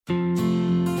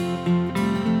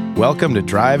Welcome to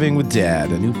Driving with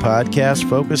Dad, a new podcast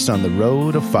focused on the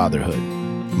road of fatherhood.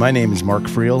 My name is Mark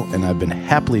Friel, and I've been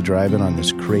happily driving on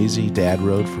this crazy dad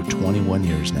road for 21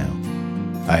 years now.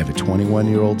 I have a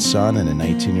 21-year-old son and a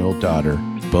 19-year-old daughter,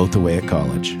 both away at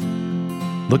college.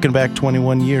 Looking back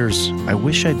 21 years, I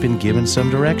wish I'd been given some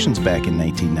directions back in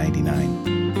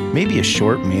 1999. Maybe a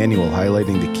short manual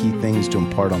highlighting the key things to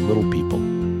impart on little people.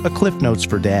 A Cliff Notes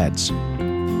for dads.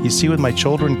 You see, with my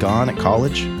children gone at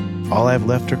college, all I have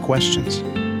left are questions.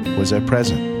 Was I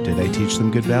present? Did I teach them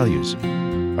good values?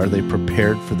 Are they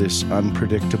prepared for this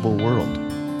unpredictable world?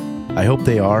 I hope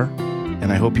they are,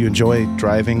 and I hope you enjoy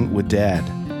Driving with Dad,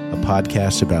 a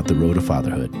podcast about the road of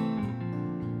fatherhood.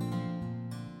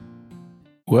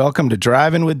 Welcome to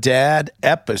Driving with Dad,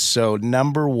 episode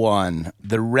number 1,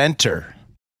 The Renter.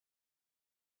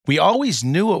 We always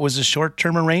knew it was a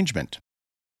short-term arrangement.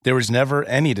 There was never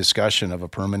any discussion of a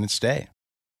permanent stay.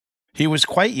 He was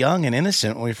quite young and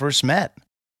innocent when we first met.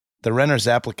 The renter's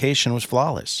application was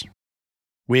flawless.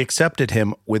 We accepted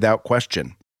him without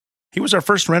question. He was our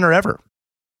first renter ever.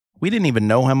 We didn't even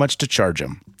know how much to charge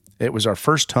him. It was our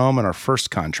first home and our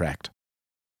first contract.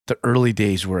 The early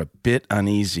days were a bit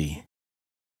uneasy.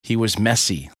 He was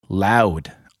messy,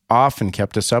 loud, often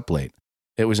kept us up late.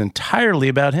 It was entirely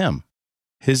about him,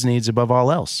 his needs above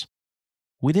all else.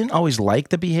 We didn't always like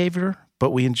the behavior,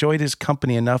 but we enjoyed his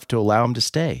company enough to allow him to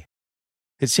stay.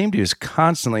 It seemed he was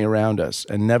constantly around us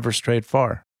and never strayed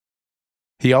far.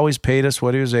 He always paid us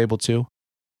what he was able to,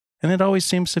 and it always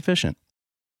seemed sufficient.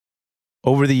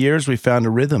 Over the years, we found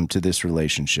a rhythm to this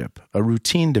relationship. A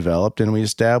routine developed, and we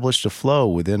established a flow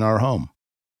within our home.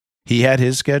 He had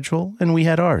his schedule, and we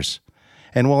had ours.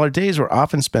 And while our days were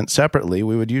often spent separately,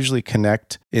 we would usually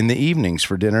connect in the evenings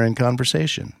for dinner and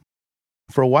conversation.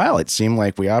 For a while, it seemed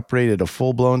like we operated a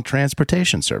full-blown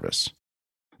transportation service.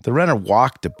 The renter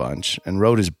walked a bunch and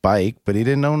rode his bike, but he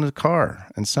didn't own a car,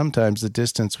 and sometimes the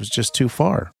distance was just too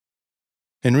far.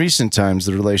 In recent times,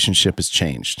 the relationship has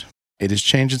changed. It has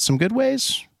changed in some good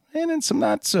ways and in some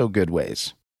not-so-good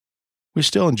ways. We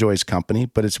still enjoy his company,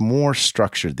 but it's more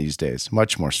structured these days,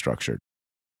 much more structured.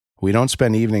 We don't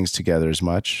spend evenings together as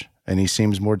much, and he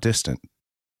seems more distant.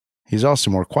 He's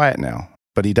also more quiet now,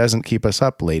 but he doesn't keep us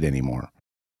up late anymore.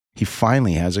 He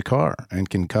finally has a car and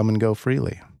can come and go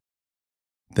freely.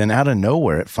 Then out of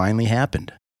nowhere, it finally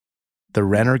happened. The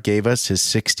renter gave us his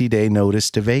 60-day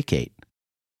notice to vacate.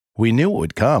 We knew it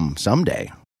would come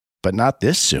someday, but not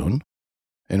this soon.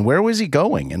 And where was he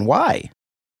going and why?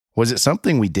 Was it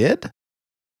something we did?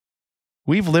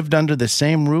 We've lived under the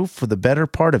same roof for the better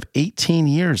part of 18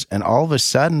 years, and all of a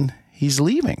sudden, he's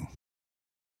leaving.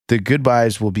 The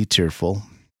goodbyes will be tearful.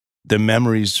 The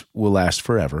memories will last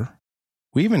forever.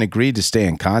 We even agreed to stay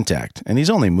in contact, and he's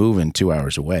only moving 2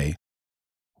 hours away.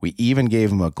 We even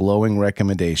gave him a glowing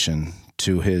recommendation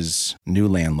to his new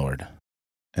landlord,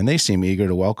 and they seem eager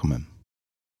to welcome him.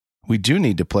 We do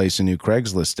need to place a new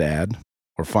Craigslist ad,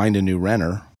 or find a new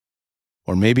renter,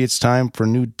 or maybe it's time for a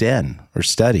new den or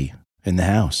study in the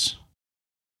house.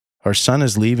 Our son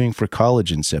is leaving for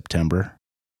college in September.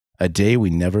 A day we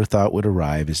never thought would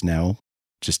arrive is now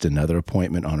just another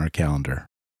appointment on our calendar.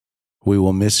 We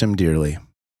will miss him dearly.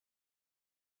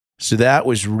 So that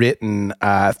was written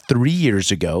 3 years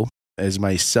ago as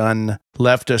my son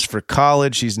left us for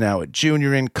college. He's now a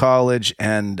junior in college,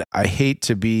 and I hate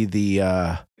to be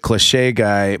the cliche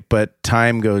guy, but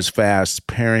time goes fast.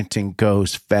 Parenting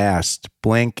goes fast.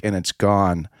 Blink and it's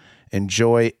gone.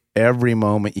 Enjoy every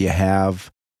moment you have.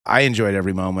 I enjoyed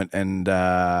every moment, and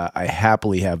I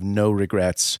happily have no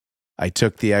regrets. I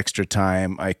took the extra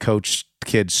time. I coached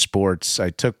kids' sports. I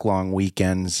took long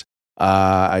weekends.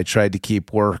 I tried to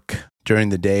keep work during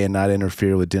the day and not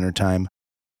interfere with dinner time.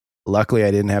 Luckily, I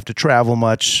didn't have to travel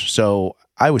much, so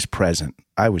I was present.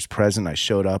 I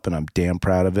showed up, and I'm damn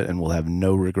proud of it, and will have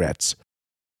no regrets.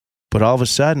 But all of a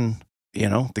sudden,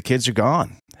 the kids are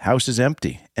gone. House is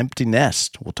empty. Empty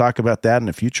nest. We'll talk about that in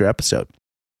a future episode.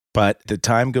 But the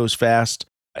time goes fast.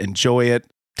 Enjoy it.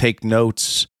 Take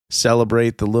notes.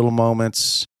 Celebrate the little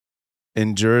moments.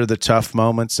 Endure the tough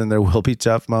moments, and there will be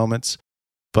tough moments.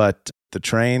 But the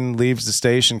train leaves the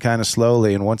station kind of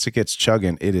slowly, and once it gets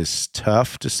chugging, it is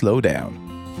tough to slow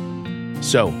down.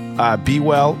 So, be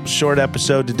well. Short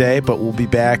episode today, but we'll be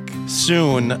back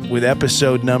soon with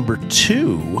episode number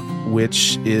 2,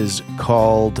 which is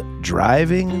called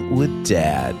Driving with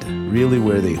Dad. Really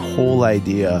where the whole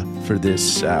idea for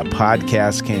this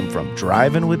podcast came from.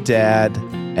 Driving with Dad,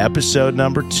 episode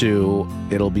number 2.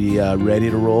 It'll be ready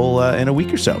to roll in a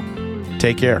week or so.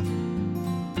 Take care.